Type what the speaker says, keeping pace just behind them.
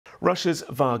Russia's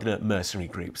Wagner mercenary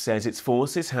group says its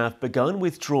forces have begun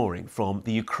withdrawing from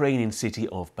the Ukrainian city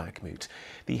of Bakhmut.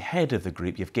 The head of the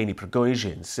group, Yevgeny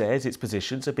Prigozhin, says its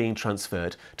positions are being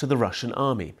transferred to the Russian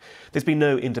army. There's been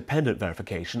no independent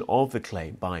verification of the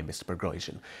claim by Mr.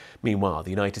 Prigozhin. Meanwhile, the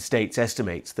United States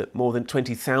estimates that more than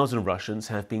 20,000 Russians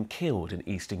have been killed in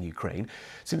eastern Ukraine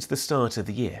since the start of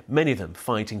the year, many of them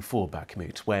fighting for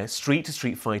Bakhmut, where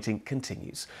street-to-street fighting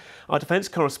continues. Our defence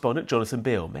correspondent Jonathan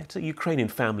Beale met a Ukrainian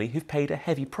family who've paid a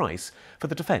heavy price for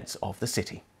the defence of the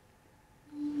city.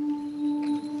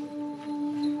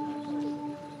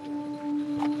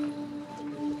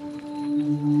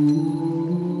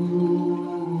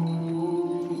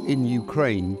 In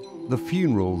Ukraine, the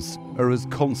funerals are as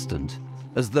constant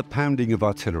as the pounding of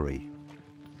artillery.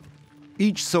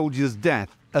 Each soldier's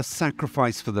death a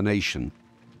sacrifice for the nation,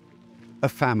 a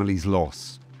family's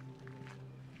loss.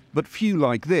 But few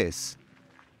like this,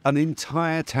 an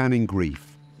entire town in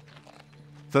grief.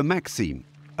 For Maxim,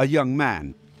 a young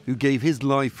man who gave his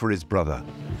life for his brother.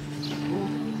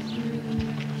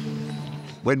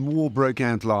 When war broke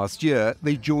out last year,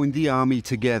 they joined the army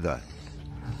together.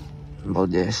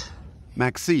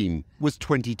 Maxim was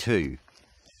 22,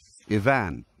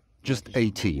 Ivan just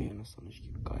 18.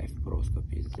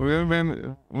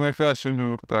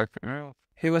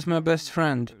 He was my best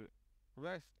friend.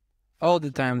 All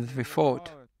the time that we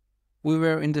fought, we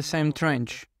were in the same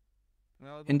trench,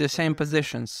 in the same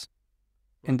positions,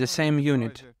 in the same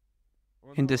unit,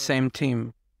 in the same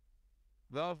team.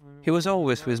 He was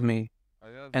always with me,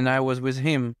 and I was with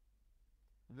him.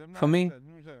 For me,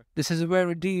 this is a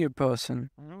very dear person,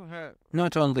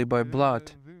 not only by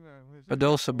blood, but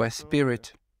also by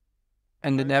spirit,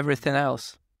 and in everything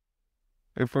else.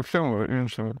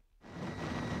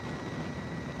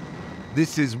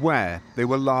 This is where they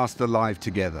were last alive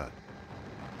together.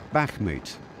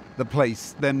 Bakhmut, the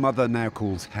place their mother now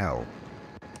calls hell.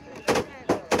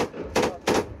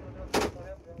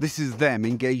 This is them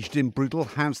engaged in brutal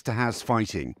house-to-house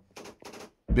fighting,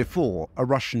 before a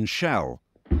Russian shell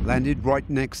landed right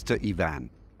next to Ivan.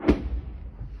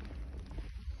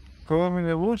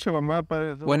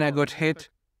 When I got hit,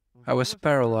 I was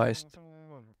paralyzed.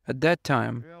 At that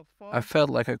time, I felt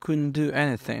like I couldn't do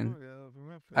anything.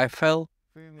 I fell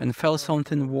and felt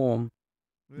something warm.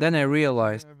 Then I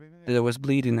realized that I was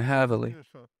bleeding heavily.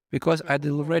 Because I'd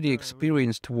already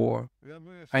experienced war,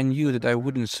 I knew that I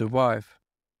wouldn't survive.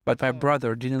 But my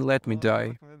brother didn't let me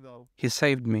die. He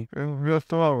saved me.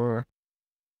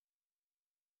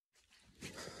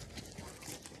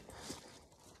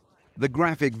 The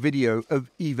graphic video of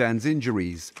Ivan's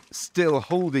injuries, still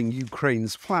holding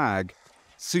Ukraine's flag,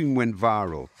 soon went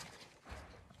viral.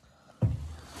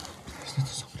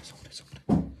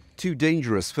 Too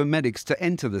dangerous for medics to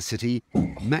enter the city,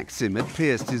 Maxim had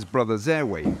pierced his brother's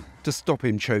airway to stop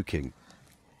him choking.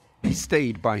 He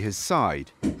stayed by his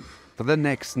side for the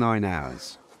next 9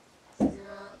 hours.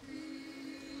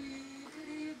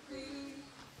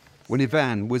 When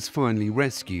Ivan was finally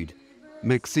rescued,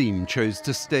 Maxim chose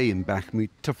to stay in Bakhmut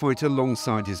to fight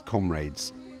alongside his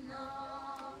comrades.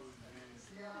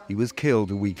 He was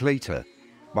killed a week later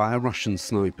by a Russian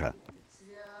sniper.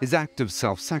 His act of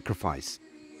self-sacrifice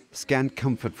scant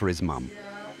comfort for his mum.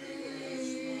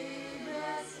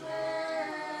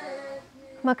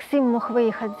 Maxim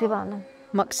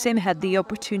had the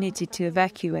opportunity to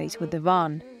evacuate with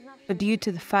Ivan, but due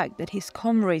to the fact that his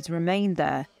comrades remained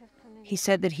there, he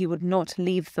said that he would not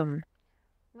leave them.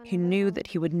 He knew that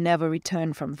he would never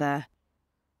return from there.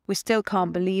 We still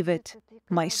can't believe it.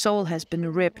 My soul has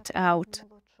been ripped out.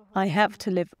 I have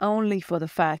to live only for the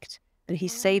fact that he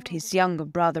saved his younger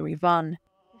brother Ivan.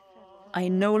 I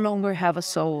no longer have a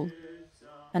soul,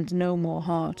 and no more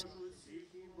heart.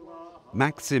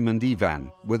 Maxim and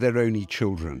Ivan were their only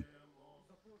children.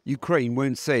 Ukraine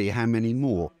won't say how many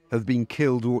more have been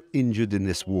killed or injured in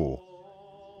this war.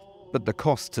 But the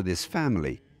cost to this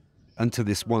family and to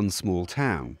this one small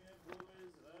town,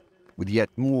 with yet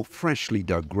more freshly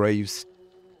dug graves,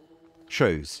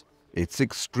 shows it's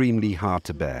extremely hard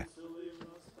to bear.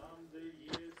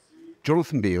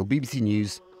 Jonathan Beale, BBC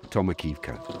News,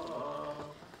 Tomakivka.